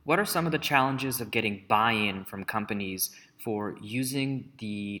What are some of the challenges of getting buy-in from companies for using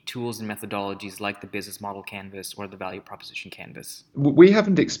the tools and methodologies like the business model canvas or the value proposition canvas? We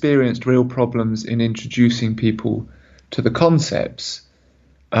haven't experienced real problems in introducing people to the concepts.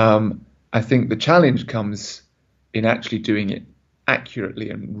 I think the challenge comes in actually doing it accurately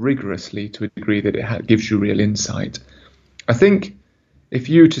and rigorously to a degree that it gives you real insight. I think if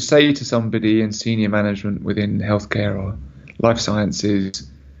you were to say to somebody in senior management within healthcare or life sciences,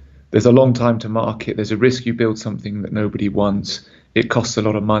 there's a long time to market, there's a risk you build something that nobody wants, it costs a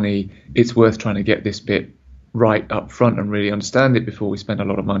lot of money, it's worth trying to get this bit right up front and really understand it before we spend a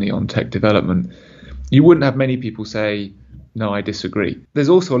lot of money on tech development, you wouldn't have many people say, no, I disagree. There's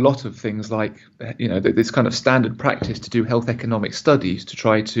also a lot of things like, this kind of standard practice to do health economic studies to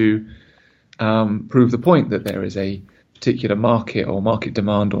try to prove the point that there is a particular market or market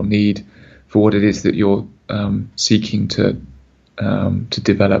demand or need for what it is that you're seeking to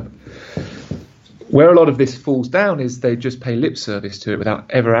develop. Where a lot of this falls down is they just pay lip service to it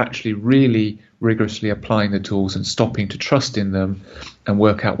without ever actually really rigorously applying the tools and stopping to trust in them and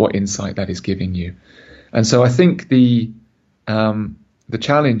work out what insight that is giving you. And so I think the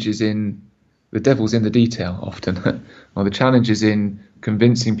challenge is in the devil's in the detail often, or the challenge is in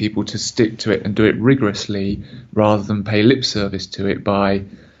convincing people to stick to it and do it rigorously rather than pay lip service to it by,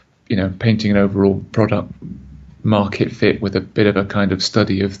 painting an overall product market fit with a bit of a kind of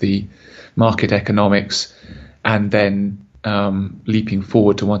study of the market economics and then leaping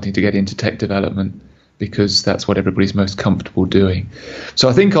forward to wanting to get into tech development because that's what everybody's most comfortable doing. So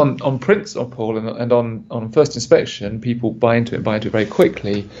I think on principle and on first inspection, people buy into it very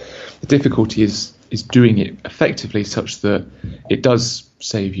quickly. The difficulty is doing it effectively such that it does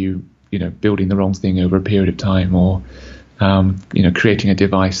save you, building the wrong thing over a period of time or, creating a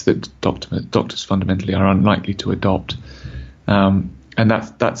device that doctors fundamentally are unlikely to adopt. And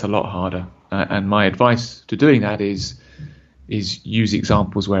that's a lot harder. And my advice to doing that is use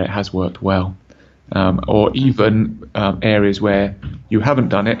examples where it has worked well. Or even areas where you haven't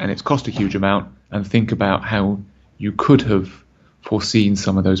done it and it's cost a huge amount, and think about how you could have foreseen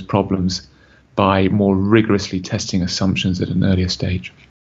some of those problems by more rigorously testing assumptions at an earlier stage.